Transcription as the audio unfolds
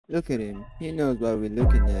Look at him. He knows what we're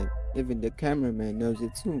looking at. Even the cameraman knows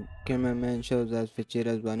it too. Cameraman shows us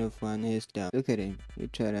Vegeta's 101 hairstyle. Look at him. He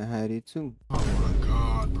try to hide it too. Oh my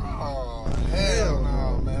god, bro. Oh, hell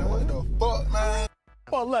no, man. What the fuck, man?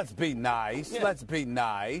 Well, let's be nice. Yeah. Let's be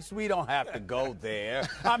nice. We don't have to go there.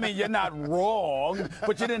 I mean, you're not wrong,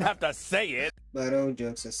 but you didn't have to say it. But all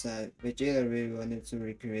jokes aside, Vegeta really wanted to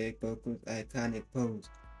recreate Goku's iconic pose.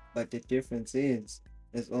 But the difference is,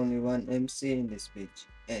 there's only one MC in this bitch,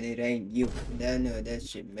 and it ain't you. And I know that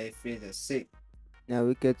shit made Frieza sick. Now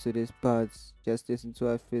we get to this part. Just listen to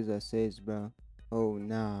what Frieza says, bro. Oh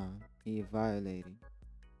nah, he violating.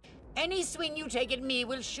 Any swing you take at me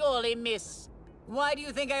will surely miss. Why do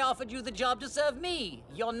you think I offered you the job to serve me?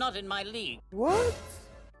 You're not in my league. What?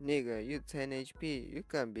 Nigga, you 10 HP. You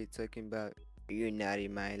can't be talking about you're not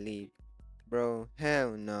in my league. Bro,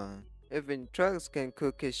 hell no. Even Trunks can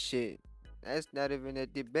cook his shit. That's not even a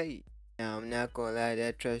debate. Now I'm not gonna lie,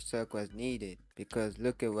 that trash talk was needed. Because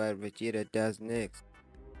look at what Vegeta does next.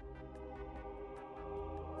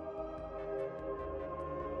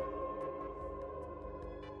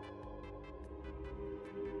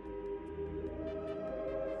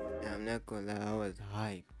 I'm not gonna lie, I was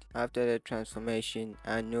hyped. After the transformation,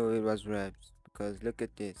 I knew it was raps. Because look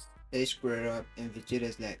at this. They square up and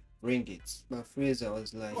Vegeta's like, bring it. But Frieza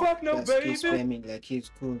was like, fuck no, baby. Still spamming like he's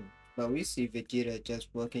cool. But we see Vegeta just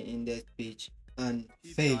walking in that beach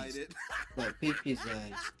unfazed. But peep his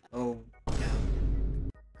eyes. Oh no.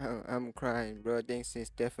 Oh, I'm crying, bro. Thanks to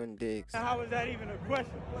Stefan Diggs. How was that even a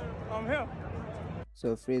question? I'm here.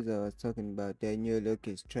 So Frieza was talking about that new look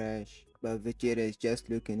is trash. But Vegeta is just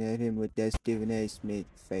looking at him with that Stephen A. Smith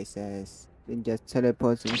face ass. Then just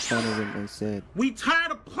teleports in front of him and said, we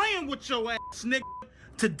tired of playing with your ass, nigga.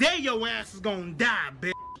 Today your ass is gonna die,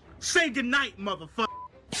 bitch. Say goodnight, motherfucker.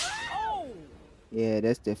 Oh! Yeah,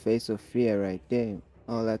 that's the face of fear right there.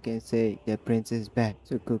 All I can say, the prince is back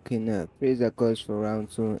to cooking up. Frieza goes for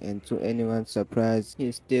round 2 and to anyone's surprise,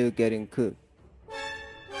 he's still getting cooked.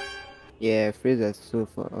 Yeah, Frieza's 2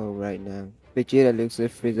 for 0 right now. Vegeta looks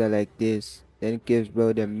at Frieza like this, then gives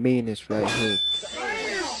bro the meanest right hook.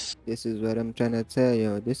 This is what I'm trying to tell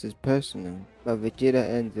you, this is personal. But Vegeta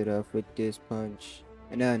ends it off with this punch.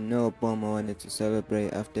 And I know Bulma wanted to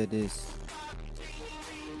celebrate after this.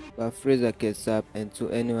 But Frieza gets up and to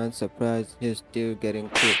anyone's surprise, he's still getting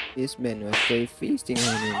cooked. This man was straight feasting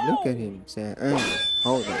on him. Look at him, saying,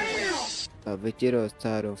 hold on. But Vegeta was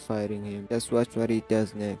tired of fighting him. Just watch what he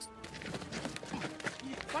does next.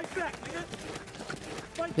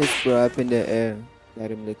 He's bro up in the air, got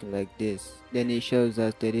him looking like this. Then he shows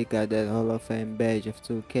us that he got that Hall of Fame badge of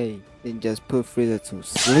 2K. Then just put Frieza to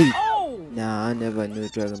sleep. Nah, I never knew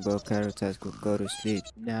Dragon Ball characters could go to sleep.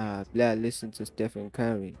 Nah, Blood listened to Stephen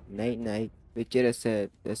Curry. Night night. Vegeta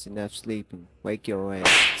said, that's enough sleeping. Wake your ass.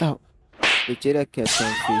 So, Vegeta kept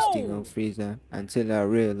on feasting on Frieza until I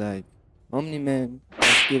realized Omni-Man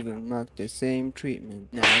was giving Mark the same treatment.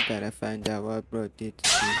 Now I gotta find out what bro did to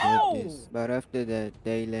deserve this. But after that,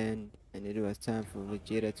 they land and it was time for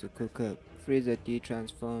Vegeta to cook up. Frieza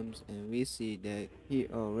de-transforms and we see that he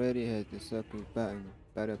already has the circle button.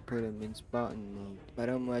 But I put him in Spartan mode. But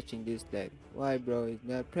I'm watching this like, why bro is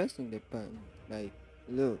not pressing the button? Like,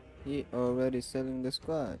 look, he already selling the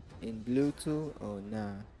squad. In blue too? Oh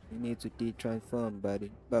nah. You need to de-transform,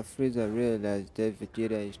 buddy. But Frieza realized that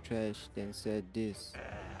Vegeta is trash, then said this.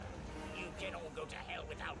 You can all go to hell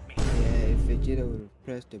without me. Yeah, if Vegeta would have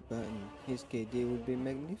pressed the button, his KD would be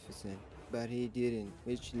magnificent. But he didn't,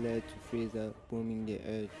 which led to Frieza booming the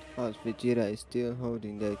earth. Whilst Vegeta is still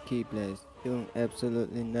holding that key blast, doing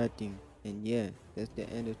absolutely nothing. And yeah, that's the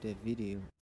end of the video.